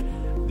 I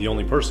mean, the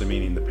only person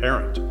meaning the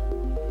parent.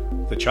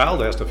 The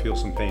child has to feel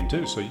some pain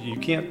too. So you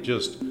can't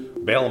just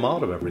bail them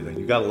out of everything.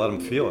 You got to let them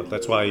feel it.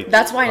 That's why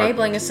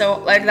enabling is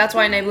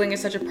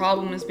such a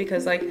problem, is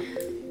because like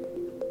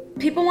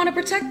people want to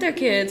protect their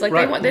kids. Like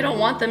they don't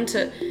want them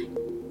to,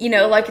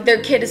 like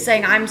their kid is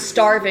saying, I'm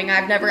starving. I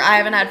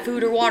haven't had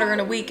food or water in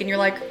a week. And you're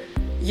like,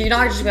 you're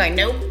not just be like,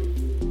 nope,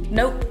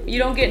 you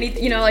don't get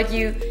any, like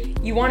you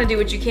want to do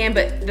what you can.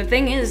 But the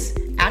thing is,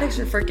 addicts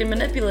are freaking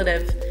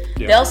manipulative.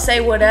 Yeah. They'll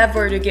say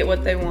whatever to get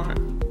what they want.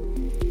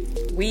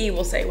 We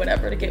will say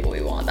whatever to get what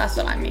we want. That's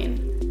what I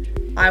mean.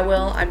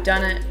 I've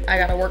done it. I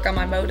got to work on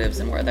my motives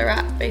and where they're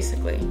at,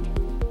 basically.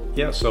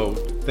 Yeah, so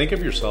think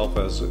of yourself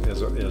as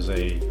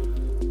a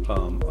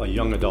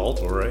young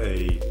adult, or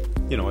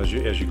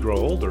as you grow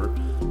older,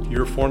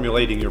 you're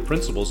formulating your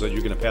principles that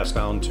you're going to pass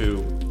down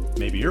to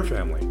maybe your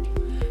family.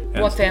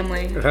 And what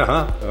family?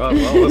 My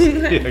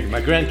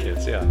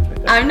grandkids, yeah.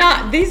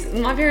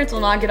 My parents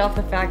will not get off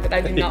the fact that I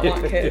do not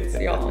want kids,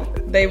 y'all.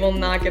 They will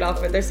not get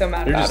off it. They're so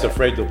mad about it. You're just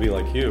afraid they'll be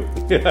like you.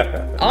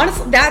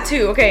 Honestly, that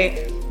too.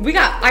 Okay,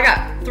 I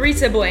got 3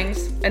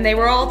 siblings, and they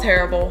were all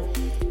terrible.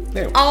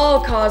 Yeah.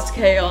 All caused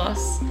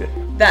chaos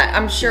that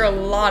I'm sure a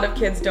lot of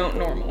kids don't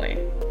normally.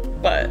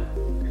 But,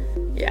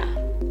 yeah.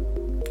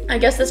 I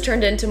guess this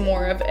turned into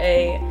more of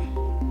a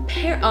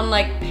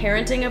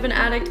parenting of an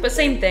addict, but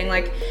same thing,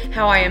 like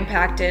how I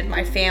impacted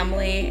my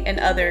family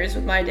and others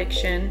with my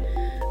addiction.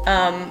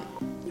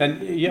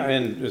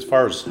 And as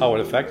far as how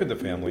it affected the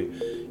family,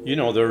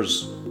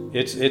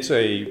 it's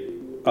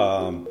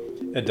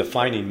a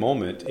defining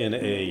moment in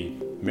a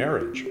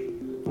marriage,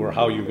 or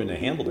how you're going to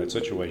handle that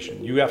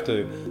situation. You have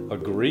to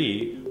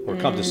agree or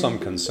come to some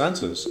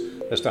consensus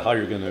as to how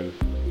you're going to,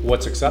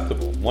 what's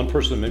acceptable. One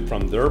person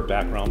from their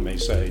background may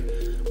say,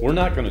 we're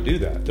not going to do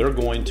that. They're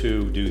going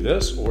to do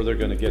this, or they're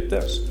going to get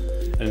this.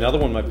 And another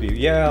one might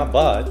be,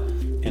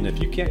 and if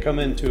you can't come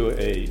into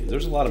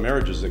there's a lot of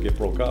marriages that get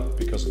broke up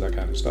because of that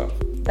kind of stuff.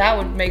 That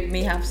would make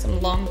me have some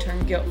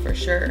long-term guilt for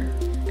sure,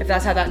 if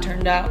that's how that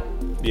turned out.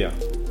 Yeah.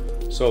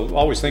 So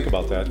always think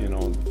about that,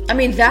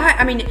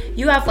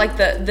 you have like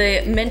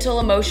the mental,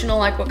 emotional,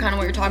 like what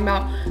you're talking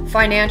about,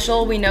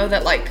 financial. We know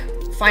that like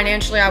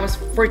financially I was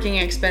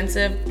freaking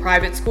expensive.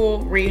 Private school,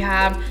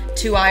 rehab,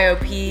 2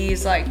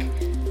 IOPs, like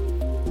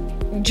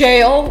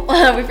jail.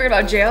 We forget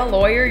about jail,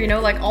 lawyer,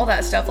 like all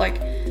that stuff.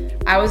 Like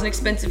I was an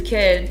expensive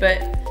kid,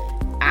 but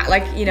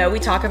we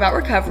talk about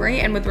recovery,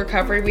 and with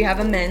recovery we have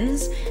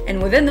amends,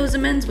 and within those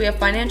amends we have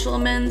financial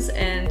amends,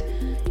 and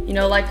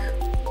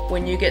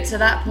when you get to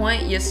that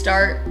point, you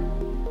start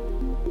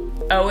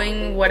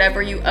owing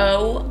whatever you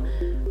owe,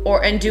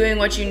 and doing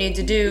what you need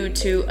to do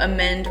to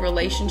amend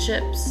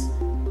relationships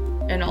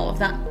and all of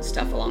that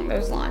stuff along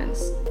those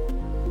lines.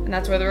 And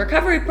that's where the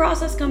recovery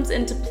process comes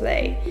into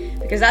play,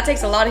 because that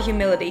takes a lot of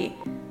humility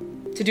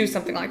to do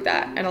something like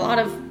that, and a lot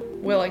of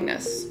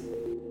willingness.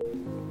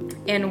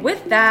 And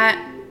with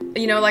that,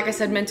 like I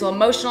said, mental,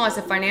 emotional, I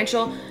said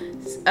financial.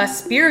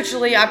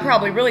 spiritually, I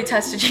probably really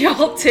tested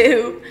y'all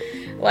too.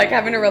 Like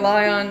having to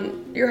rely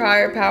on your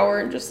higher power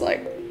and just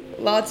like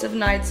lots of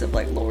nights of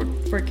like, Lord,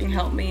 freaking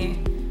help me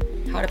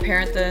how to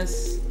parent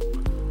this.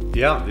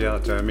 Yeah.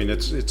 I mean,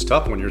 it's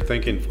tough when you're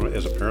thinking from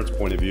as a parent's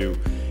point of view.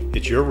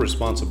 It's your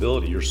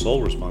responsibility, your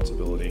sole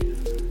responsibility,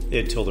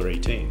 until they're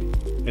 18.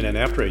 And then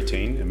after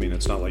 18, I mean,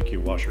 it's not like you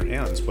wash your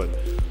hands, but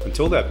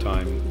until that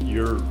time,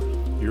 your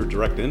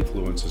direct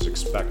influence is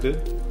expected,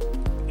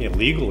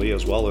 legally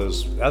as well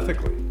as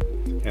ethically.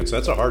 And so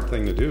that's a hard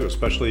thing to do,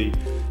 especially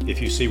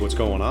if you see what's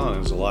going on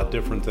is a lot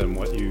different than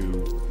what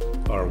you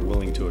are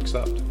willing to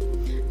accept.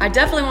 I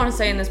definitely want to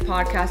say in this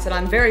podcast that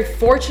I'm very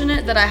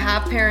fortunate that I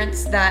have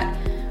parents that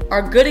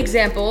are good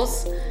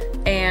examples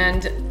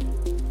and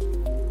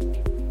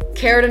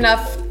cared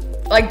enough,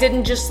 like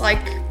didn't just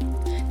like,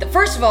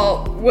 first of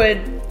all,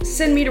 would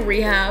send me to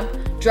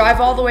rehab, drive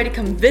all the way to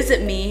come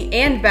visit me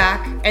and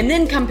back, and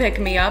then come pick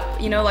me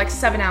up, like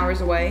 7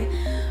 hours away.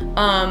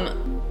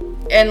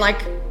 And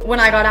like when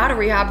I got out of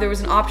rehab, there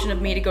was an option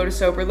of me to go to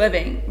sober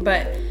living,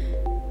 but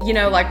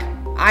like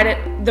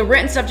the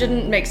rent and stuff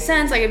didn't make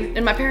sense. Like,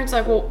 and my parents were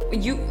like, well,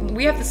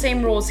 we have the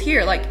same rules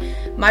here. Like,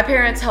 my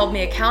parents held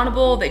me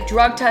accountable. They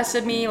drug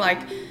tested me. Like,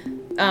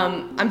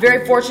 I'm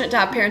very fortunate to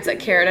have parents that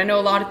cared. I know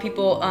a lot of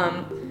people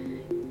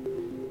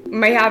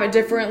may have it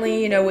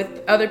differently,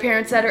 with other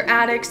parents that are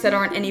addicts that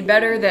aren't any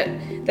better,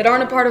 that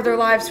aren't a part of their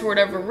lives for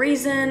whatever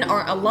reason,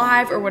 aren't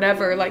alive or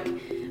whatever. Like,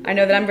 I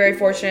know that I'm very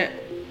fortunate,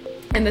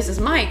 and this is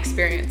my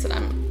experience that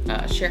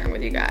I'm sharing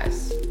with you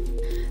guys.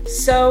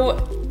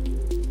 So,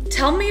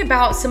 tell me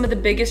about some of the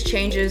biggest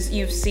changes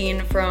you've seen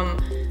from,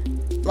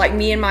 like,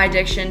 me and my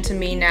addiction to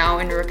me now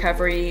in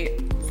recovery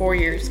 4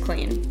 years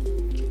clean.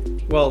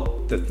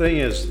 Well, the thing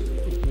is,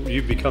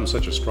 you've become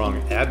such a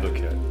strong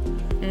advocate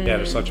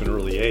at such an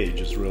early age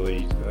is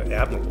really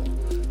admirable.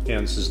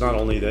 And this is not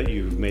only that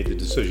you've made the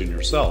decision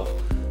yourself,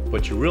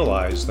 but you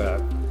realize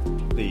that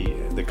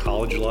the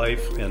college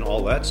life and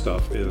all that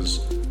stuff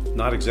is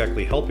not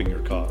exactly helping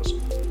your cause.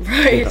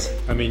 Right.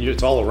 I mean,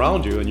 it's all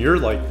around you, and you're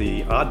like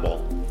the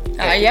oddball.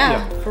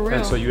 Yeah, for real.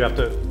 And so you have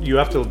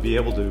to be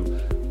able to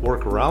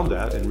work around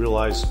that and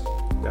realize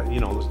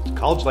that,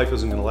 college life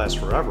isn't going to last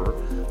forever,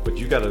 but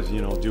you got to,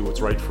 do what's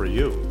right for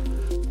you.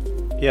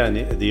 Yeah,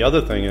 and the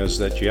other thing is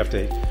that you have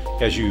to,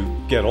 as you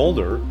get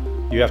older,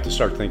 you have to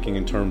start thinking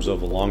in terms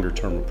of a longer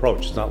term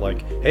approach. It's not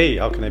like, hey,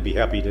 how can I be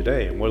happy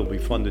today? And what will be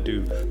fun to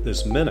do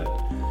this minute?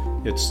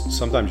 It's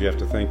sometimes you have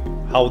to think,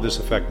 how will this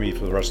affect me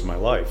for the rest of my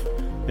life?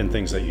 And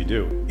things that you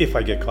do, if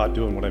I get caught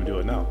doing what I'm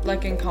doing now.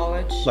 Like in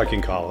college?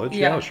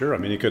 Yeah, sure. I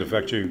mean, it could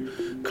affect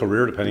you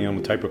career, depending on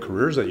the type of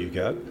careers that you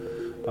get.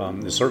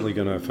 It's certainly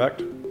going to affect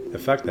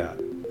that.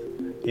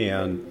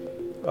 And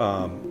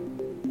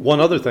one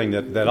other thing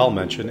that I'll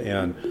mention,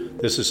 and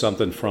this is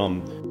something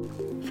from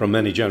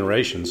many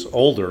generations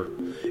older,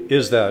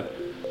 is that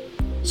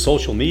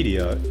social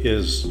media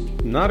is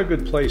not a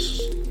good place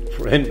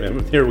for,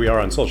 and here we are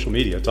on social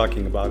media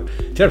talking about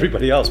it to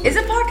everybody else. Is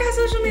it podcast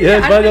social media? Yeah,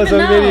 it's podcast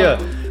social media.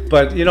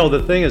 But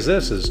the thing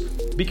is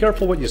be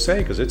careful what you say,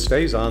 because it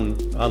stays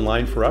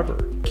online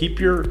forever. Keep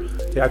your,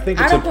 I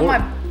think it's important. I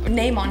don't put my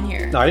name on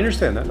here. No, I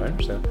understand that.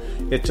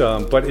 It,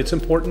 but it's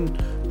important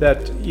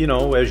that,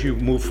 as you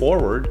move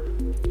forward,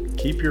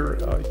 keep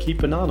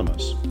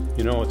anonymous.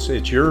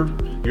 It's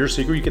your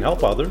secret. You can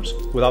help others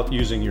without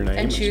using your name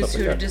and choose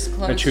who to disclose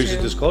to. And choose to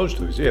disclose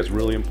to. Yeah, it's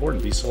really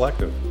important. Be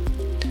selective.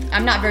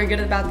 I'm not very good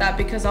about that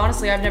because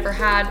honestly, I've never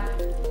had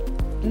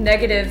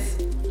negative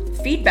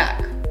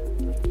feedback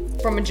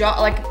from a job.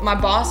 Like, my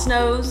boss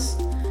knows,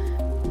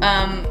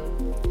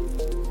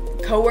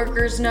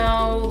 coworkers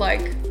know,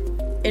 like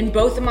in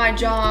both of my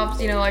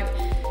jobs, like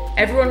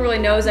everyone really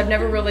knows. I've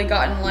never really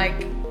gotten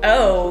like,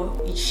 oh,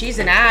 she's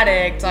an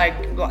addict.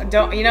 Like,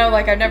 don't,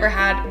 like I've never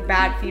had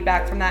bad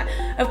feedback from that.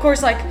 Of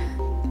course, like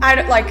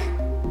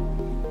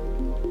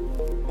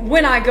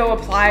when I go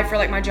apply for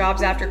like my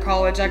jobs after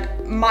college,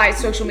 like my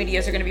social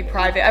medias are going to be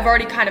private. I've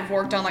already kind of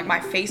worked on like my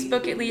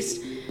Facebook at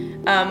least,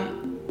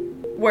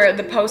 where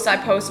the posts I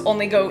post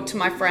only go to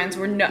my friends,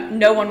 where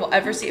no one will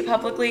ever see it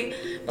publicly.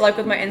 But like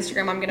with my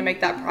Instagram, I'm going to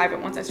make that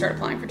private once I start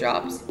applying for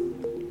jobs.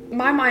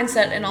 My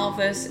mindset in all of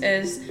this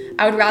is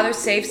I would rather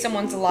save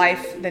someone's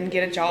life than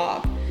get a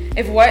job.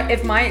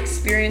 If my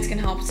experience can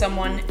help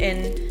someone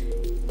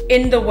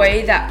in the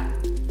way that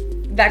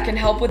can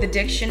help with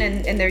addiction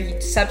and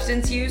their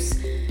substance use,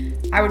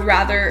 I would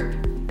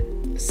rather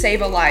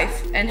save a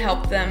life and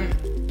help them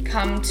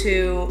come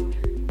to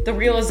the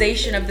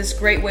realization of this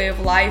great way of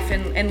life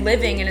and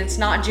living. And it's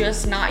not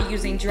just not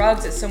using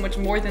drugs, it's so much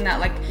more than that.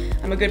 Like,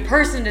 I'm a good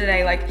person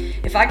today. Like,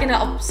 if I can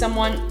help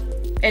someone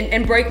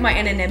and break my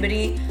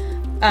anonymity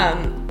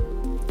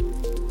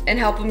and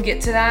help them get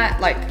to that,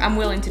 like, I'm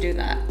willing to do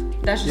that.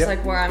 That's just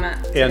like where I'm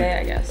at today,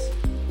 I guess.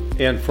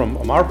 And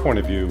from our point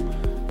of view,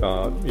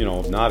 a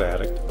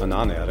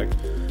non-addict,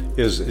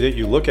 is that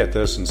you look at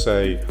this and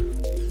say,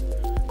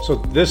 so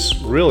this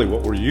really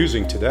what we're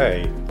using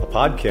today, a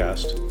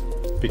podcast,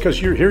 because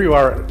here you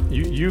are,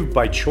 you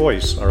by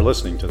choice are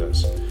listening to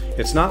this.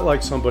 It's not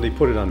like somebody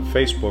put it on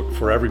Facebook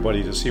for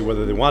everybody to see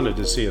whether they wanted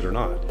to see it or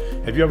not.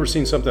 Have you ever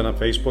seen something on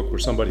Facebook where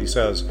somebody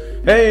says,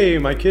 hey,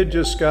 my kid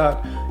just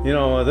got,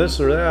 this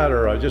or that,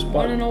 or I just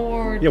won an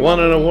award. Yeah, won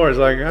an award. It's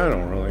like, I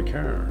don't really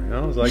care.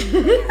 It's like,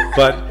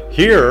 but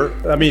here,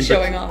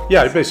 showing off.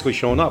 Yeah, it's basically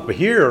showing up. But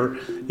here,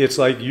 it's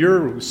like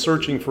you're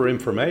searching for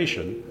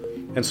information.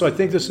 And so I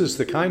think this is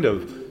the kind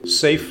of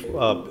safe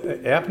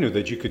avenue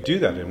that you could do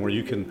that in, where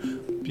you can,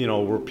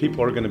 where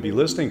people are going to be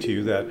listening to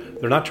you, that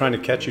they're not trying to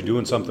catch you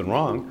doing something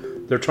wrong.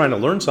 They're trying to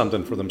learn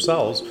something for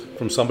themselves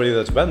from somebody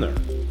that's been there.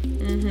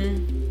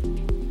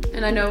 Mm-hmm.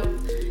 And I know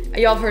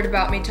y'all have heard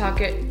about me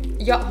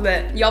y'all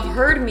have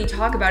heard me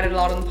talk about it a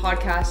lot on the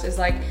podcast, is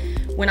like,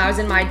 when I was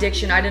in my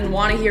addiction, I didn't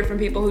want to hear from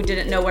people who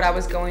didn't know what I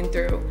was going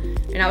through.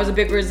 And that was a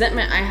big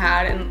resentment I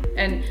had.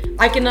 And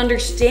I can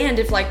understand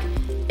if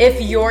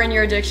you're in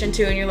your addiction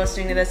too and you're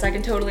listening to this, I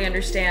can totally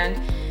understand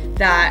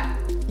that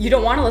you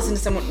don't want to listen to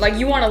someone,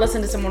 you want to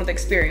listen to someone with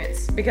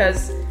experience,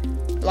 because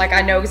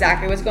I know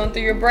exactly what's going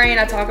through your brain.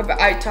 I talk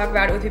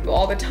about it with people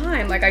all the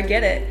time. I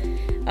get it.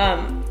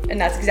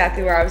 And that's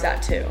exactly where I was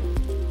at too.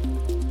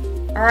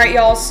 All right,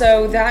 y'all.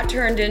 So that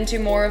turned into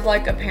more of a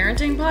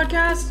parenting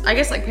podcast. I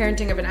guess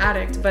parenting of an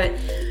addict, but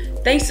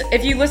thanks.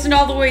 If you listened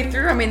all the way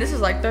through, this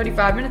is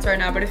 35 minutes right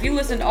now, but if you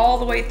listened all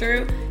the way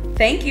through,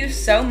 thank you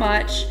so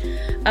much.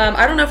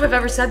 I don't know if I've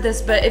ever said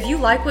this, but if you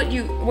like what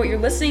you're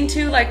listening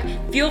to,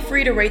 feel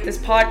free to rate this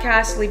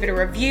podcast, leave it a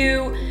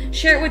review,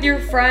 share it with your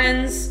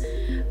friends.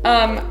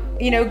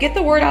 Get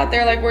the word out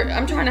there.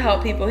 I'm trying to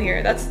help people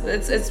here.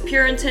 It's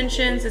pure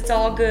intentions. It's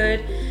all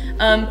good.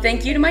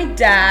 Thank you to my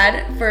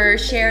dad for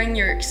sharing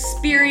your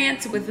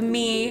experience with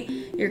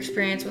me, your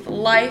experience with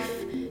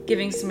life,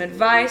 giving some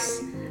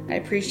advice. I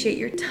appreciate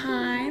your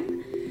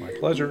time. My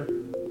pleasure.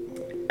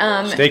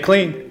 Stay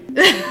clean.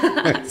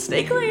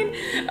 Stay clean.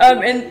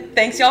 And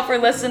thanks y'all for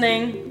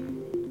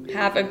listening.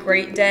 Have a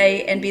great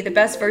day and be the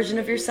best version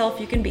of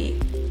yourself you can be.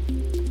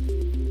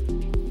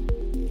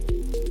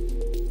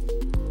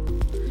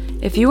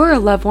 If you or a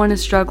loved one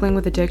is struggling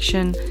with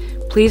addiction,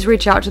 please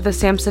reach out to the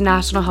Samson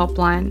National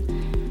Helpline.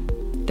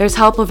 There's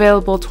help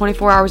available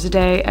 24 hours a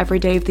day, every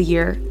day of the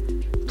year.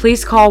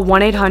 Please call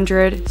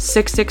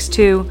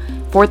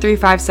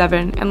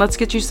 1-800-662-4357 and let's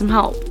get you some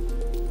help.